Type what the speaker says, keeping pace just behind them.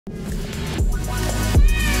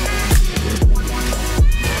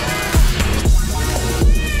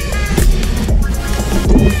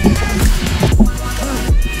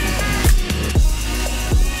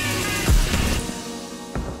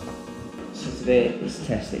today is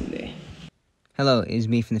testing day. Hello, it is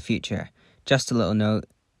me from the future. Just a little note,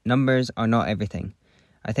 numbers are not everything.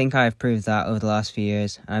 I think I have proved that over the last few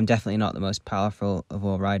years, and I'm definitely not the most powerful of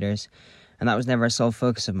all riders, and that was never a sole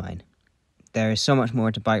focus of mine. There is so much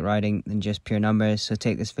more to bike riding than just pure numbers, so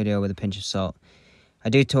take this video with a pinch of salt. I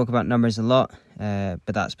do talk about numbers a lot,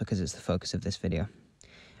 but that's because it's the focus of this video.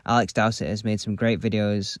 Alex Dowsett has made some great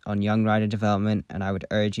videos on young rider development, and I would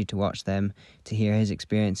urge you to watch them to hear his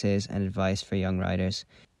experiences and advice for young riders.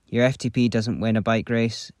 Your FTP doesn't win a bike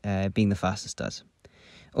race, being the fastest does.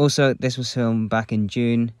 Also, this was filmed back in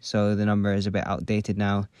June, so the number is a bit outdated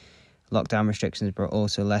now. Lockdown restrictions were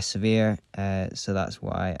also less severe, so that's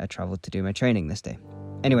why I travelled to do my training this day.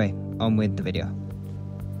 Anyway, on with the video.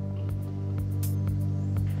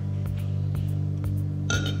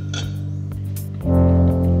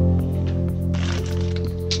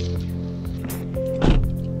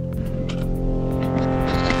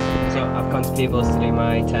 Peebles to do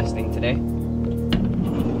my testing today.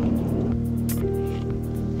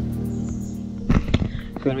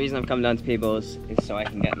 So the reason I've come down to Peebles is so I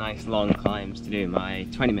can get nice long climbs to do my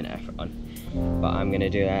 20-minute effort on. But I'm going to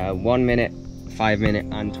do a 1 minute, 5 minute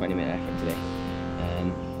and 20-minute effort today.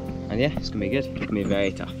 And yeah, it's going to be good. It's going to be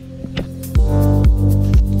very tough.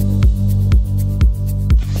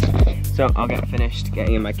 So I'll get finished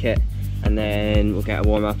getting in my kit and then we'll get a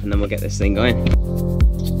warm up and then we'll get this thing going.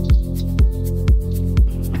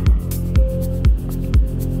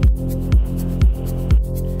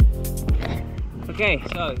 Okay,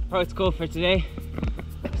 so the protocol for today,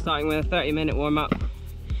 starting with a 30-minute warm-up,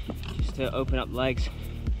 just to open up the legs,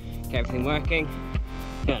 get everything working.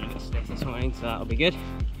 Getting a bit stiff this morning, so that'll be good.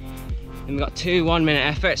 Then we've got 2 1-minute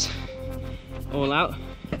efforts, all out,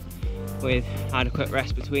 with adequate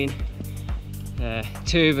rest between.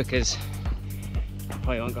 2 because I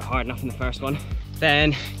probably won't go hard enough in the first one.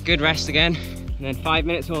 Then good rest again, and then 5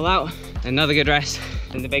 minutes all out, another good rest,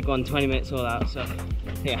 and the big one 20 minutes all out. So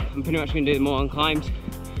yeah, I'm pretty much going to do them all on climbs,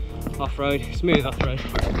 off-road, smooth off-road.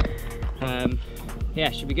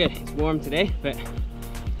 Yeah, should be good. It's warm today, but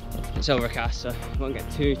it's overcast, so it won't get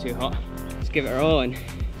too hot. Let's give it a roll and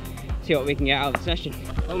see what we can get out of the session.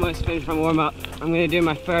 Almost finished my warm-up. I'm going to do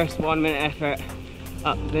my first 1 minute effort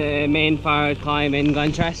up the main fire climb in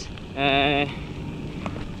Glentress.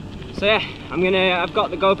 So yeah, I've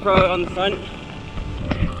got the GoPro on the front,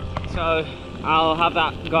 so I'll have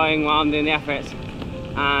that going while I'm doing the efforts.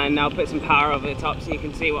 And I'll put some power over the top so you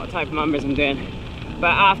can see what type of numbers I'm doing. But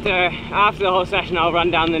after the whole session, I'll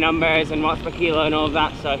run down the numbers and watts per kilo and all of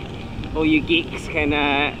that, so all you geeks can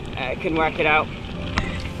work it out.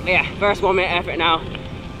 But yeah, first 1 minute effort now.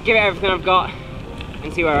 Give it everything I've got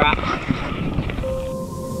and see where we're at.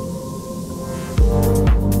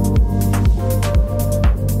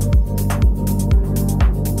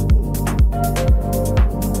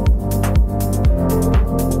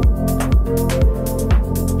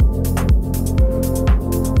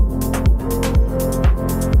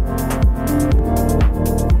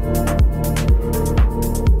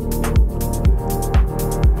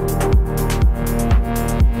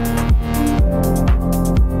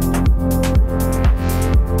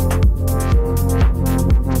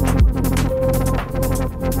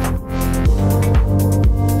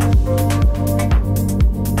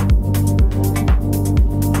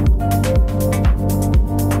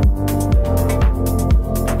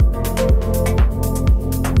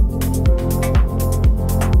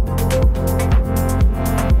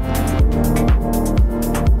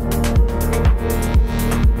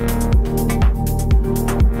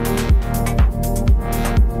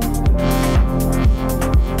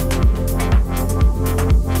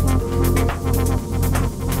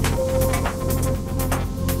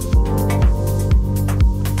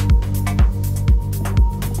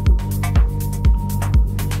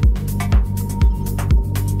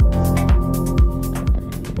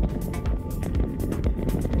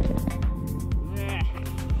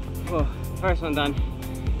 First one done.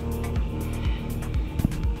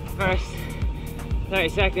 First 30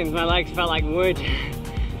 seconds my legs felt like wood,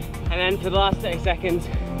 and then for the last 30 seconds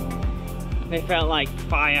they felt like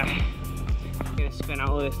fire. I'm gonna spin out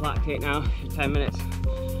all this lactate now for 10 minutes,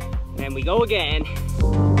 and then we go again.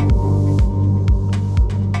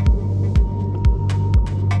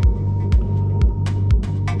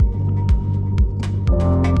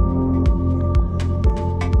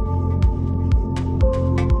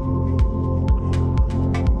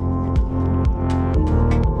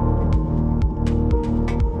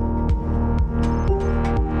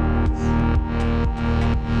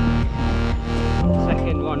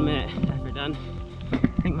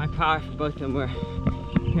 Power for both of them were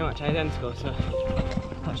pretty much identical, so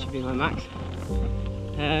that should be my max.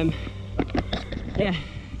 Yeah,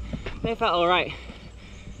 they felt alright.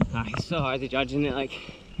 It's so hard to judge, isn't it? Like,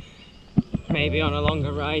 maybe on a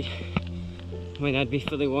longer ride, when I'd be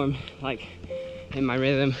fully warm, like in my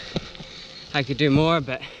rhythm, I could do more,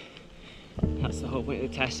 but that's the whole point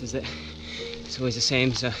of the test, is that it's always the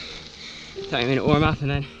same. So 30-minute warm-up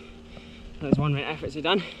and then those 1-minute efforts are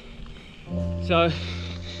done. So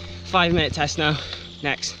 5-minute test now,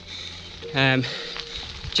 next.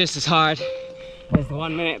 Just as hard as the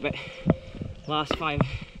 1 minute, but last 5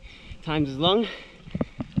 times as long.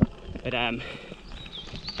 But yeah,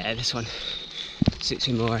 this one suits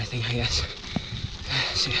me more, I think, I guess.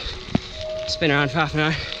 So spin around for half an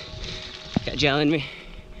hour, get gel in me,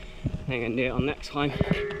 and I'm gonna do it on the next climb.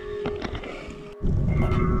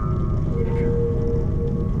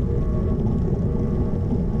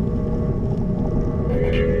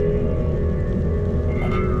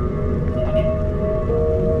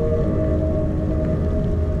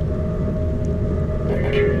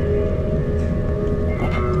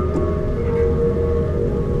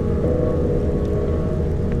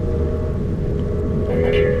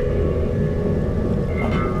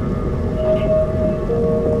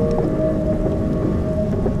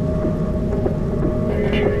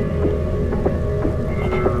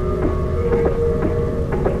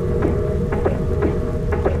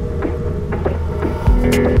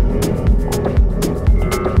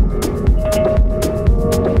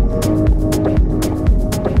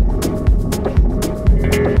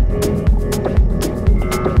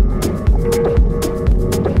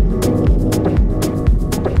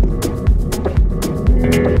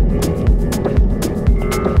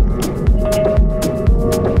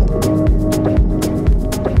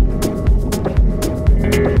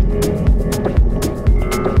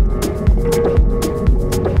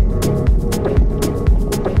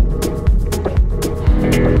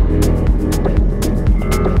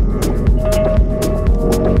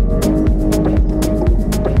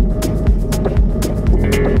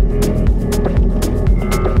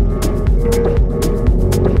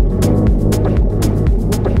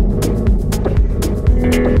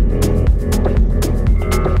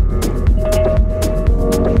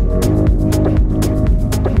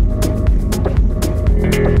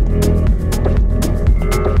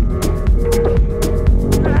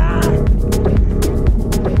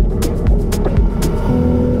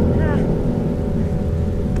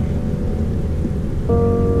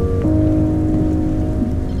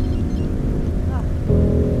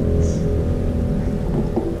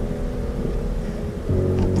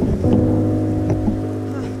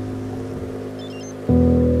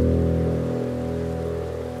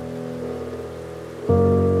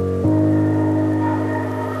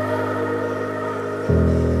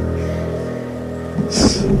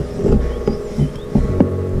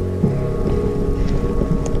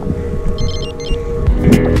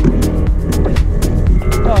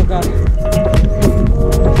 Oh god.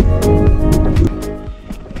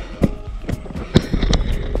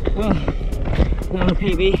 Oh, another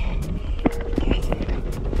PB.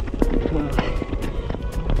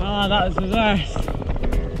 Oh, that was the worst.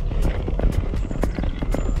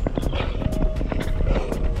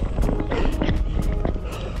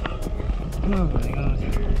 Oh my god.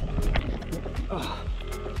 Oh,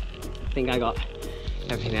 I think I got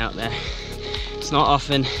everything out there. It's not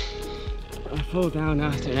often I fall down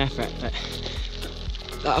after an effort, but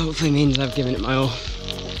that hopefully means I've given it my all.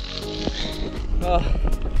 Well,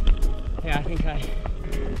 yeah, I think I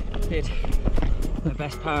did my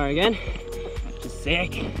best power again, which is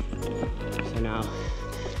sick. So now,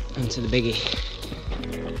 onto the biggie.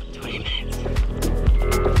 20 minutes.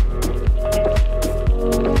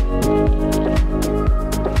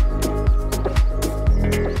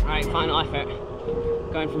 Alright, final effort.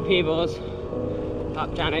 Going from Peebles,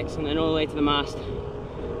 up Janix, and then all the way to the mast.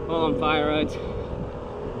 All on fire roads.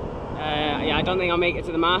 Yeah, I don't think I'll make it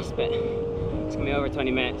to the mast, but it's gonna be over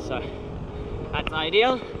 20 minutes, so that's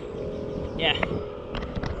ideal. Yeah,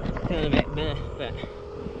 feeling a bit meh, but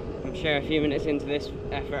I'm sure a few minutes into this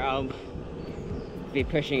effort I'll be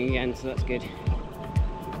pushing again, so that's good.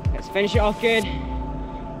 Let's finish it off good,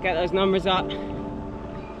 get those numbers up.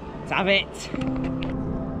 Let's have it.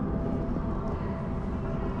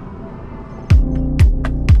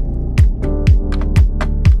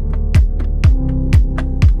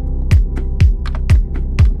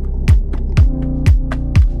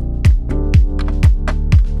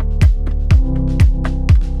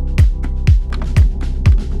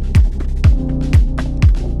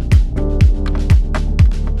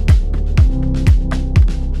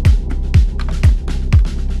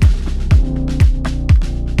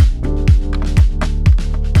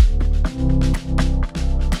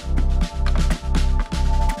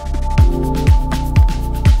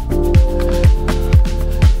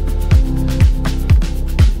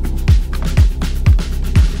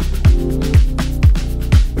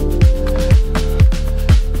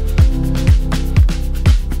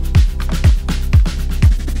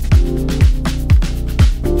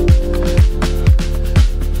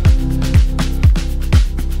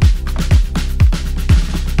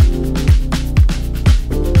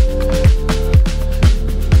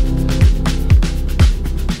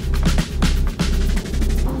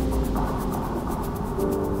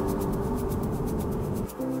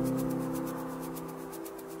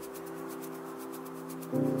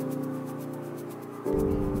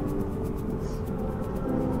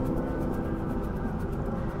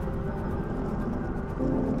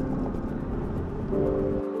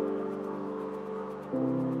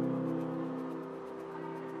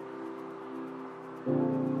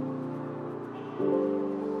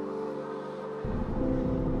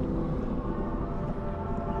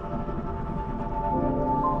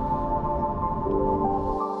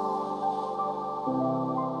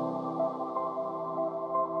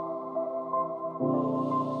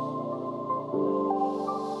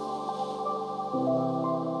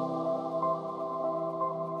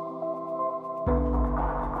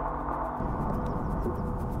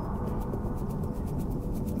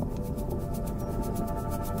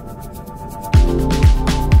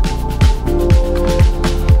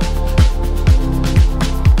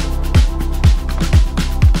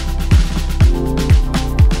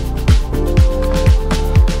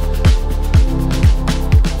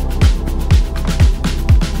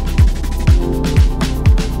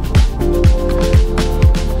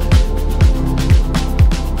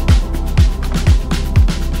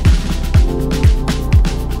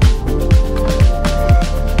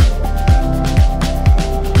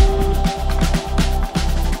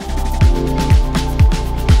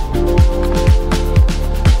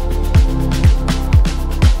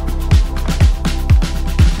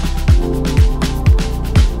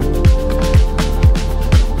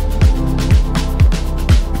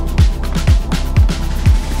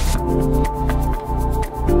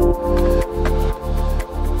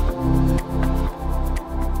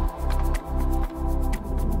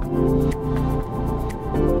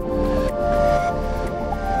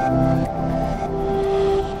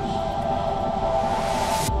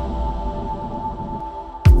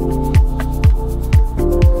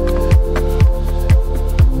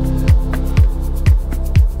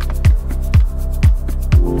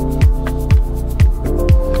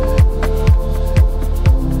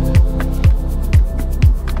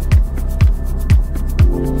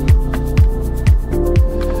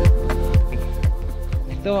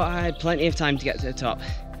 had plenty of time to get to the top,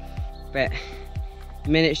 but the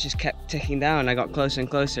minutes just kept ticking down. I got closer and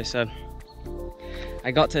closer, so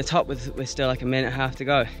I got to the top with still like a minute and a half to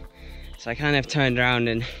go. So I kind of turned around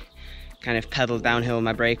and kind of pedaled downhill with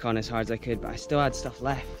my brake on as hard as I could, but I still had stuff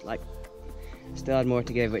left, like still had more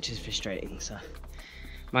to give, which is frustrating. So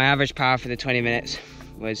my average power for the 20 minutes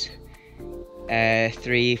was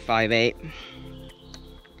 3:58,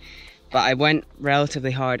 but I went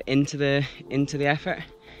relatively hard into the effort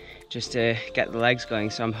just to get the legs going,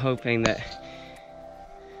 so I'm hoping that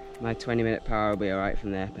my 20-minute power will be alright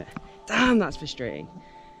from there. But damn, that's frustrating.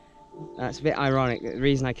 That's a bit ironic. The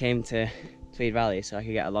reason I came to Tweed Valley so I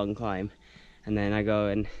could get a long climb, and then I go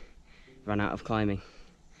and run out of climbing.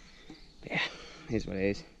 But yeah, here's what it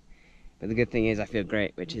is. But the good thing is I feel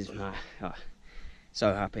great, which is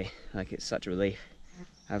so happy. Like, it's such a relief.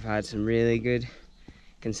 I've had some really good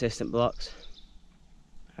consistent blocks,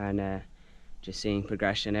 and just seeing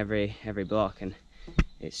progression every block, and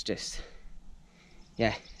it's just,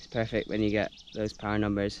 yeah, it's perfect when you get those power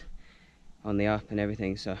numbers on the up and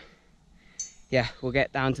everything. So yeah, we'll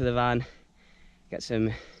get down to the van, get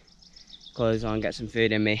some clothes on, get some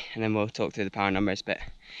food in me, and then we'll talk through the power numbers. But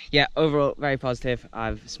yeah, overall very positive.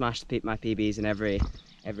 I've smashed my PBs in every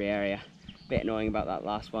area. Bit annoying about that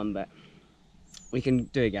last one, but we can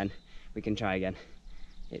do again. We can try again.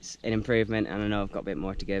 It's an improvement, and I know I've got a bit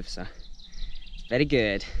more to give, so it's very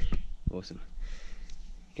good. Awesome.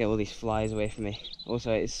 Get all these flies away from me.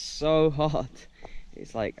 Also, it's so hot.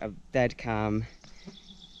 It's like a dead calm,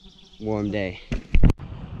 warm day.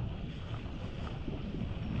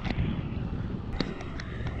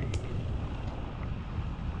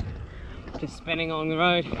 Just spinning along the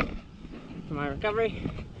road for my recovery.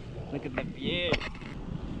 Look at the view.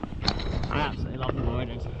 I absolutely love the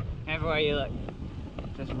borders. Everywhere you look,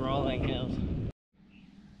 just rolling hills.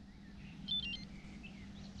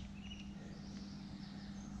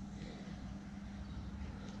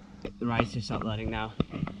 The ride's just uploading now.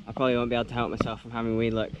 I probably won't be able to help myself from having a wee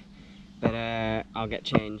look, but I'll get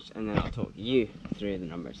changed and then I'll talk you through the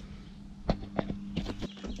numbers.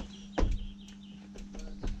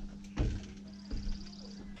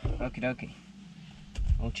 Okie dokie.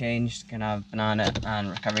 All changed, gonna have banana and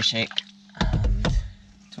recovery shake and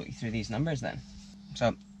talk you through these numbers then.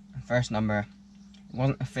 So, first number, it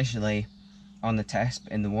wasn't officially on the test,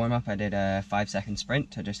 but in the warm-up I did a 5-second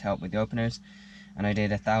sprint to just help with the openers, and I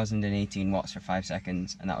did 1018 watts for 5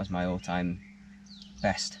 seconds, and that was my all-time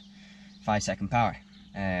best 5-second power.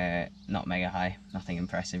 Not mega high, nothing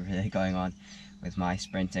impressive really going on with my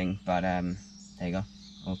sprinting, but there you go,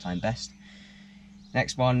 all-time best.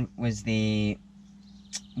 Next one was the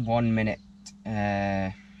 1 minute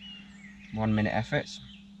efforts,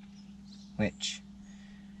 which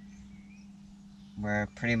were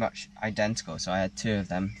pretty much identical. So I had two of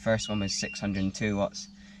them. First one was 602 watts,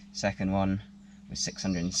 second one was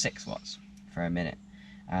 606 watts for a minute,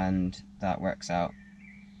 and that works out.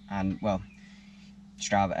 And well,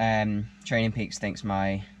 Strava, Training Peaks thinks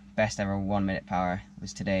my best ever 1 minute power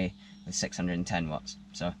was today with 610 watts.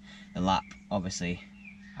 So the lap, obviously,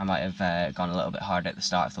 I might have gone a little bit hard at the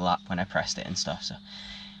start of the lap when I pressed it and stuff, so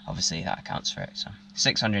obviously that accounts for it. So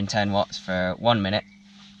 610 watts for 1 minute,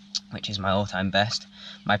 which is my all-time best.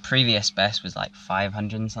 My previous best was like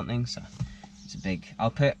 500 and something, so it's a big... I'll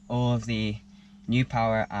put all of the new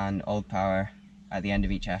power and old power at the end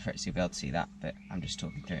of each effort so you'll be able to see that, but I'm just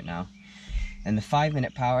talking through it now. Then the 5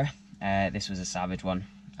 minute power, this was a savage one.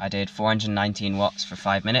 I did 419 watts for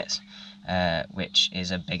 5 minutes, which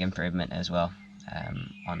is a big improvement as well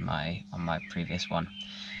on my previous one.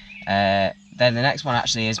 Then the next one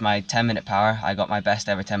actually is my 10 minute power. I got my best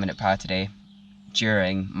ever 10 minute power today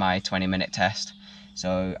during my 20 minute test.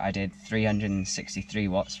 So I did 363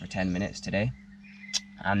 watts for 10 minutes today.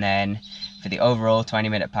 And then for the overall 20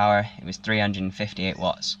 minute power, it was 358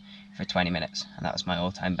 watts for 20 minutes. And that was my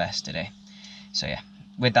all-time best today. So yeah,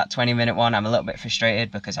 with that 20 minute one, I'm a little bit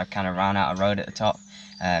frustrated because I kind of ran out of road at the top.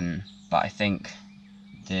 But I think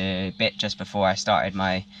the bit just before I started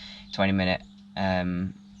my 20 minute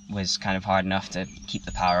was kind of hard enough to keep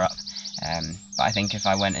the power up. But I think if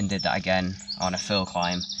I went and did that again on a full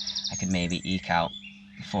climb, I could maybe eke out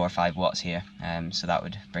 4 or 5 watts here, so that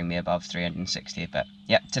would bring me above 360. But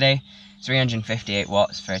yeah, today 358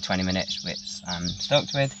 watts for 20 minutes, which I'm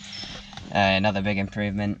stoked with. Another big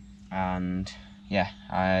improvement, and yeah,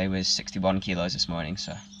 I was 61 kilos this morning,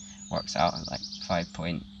 so works out at like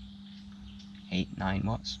 5.89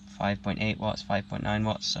 watts, 5.8 watts, 5.9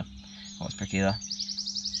 watts, so watts per kilo.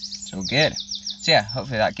 So good. So yeah,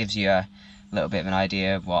 hopefully that gives you a little bit of an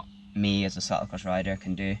idea of what me as a cyclocross rider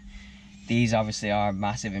can do. These obviously are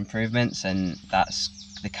massive improvements, and that's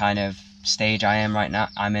the kind of stage I'm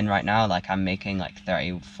in right now, like I'm making like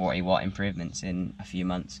 30-40 watt improvements in a few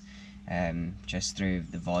months, just through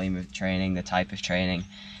the volume of training, the type of training.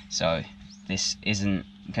 So this isn't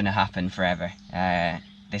gonna happen forever.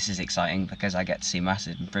 This is exciting because I get to see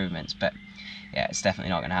massive improvements, but yeah, it's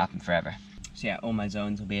definitely not gonna happen forever. So yeah, all my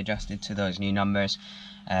zones will be adjusted to those new numbers.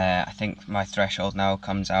 I think my threshold now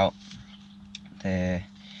comes out,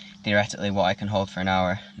 theoretically what I can hold for an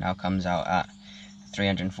hour now comes out at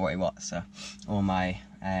 340 watts, so all my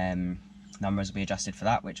numbers will be adjusted for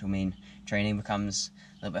that, which will mean training becomes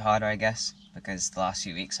a little bit harder, I guess, because the last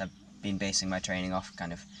few weeks I've been basing my training off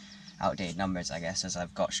kind of outdated numbers, I guess, as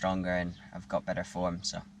I've got stronger and I've got better form.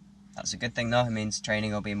 So that's a good thing though. It means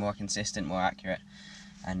training will be more consistent, more accurate,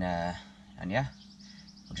 and yeah,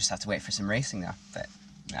 we'll just have to wait for some racing now. But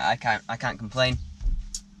I can't complain.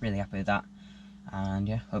 Really happy with that, and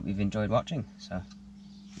yeah, hope you've enjoyed watching. So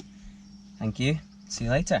thank you. See you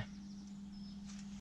later.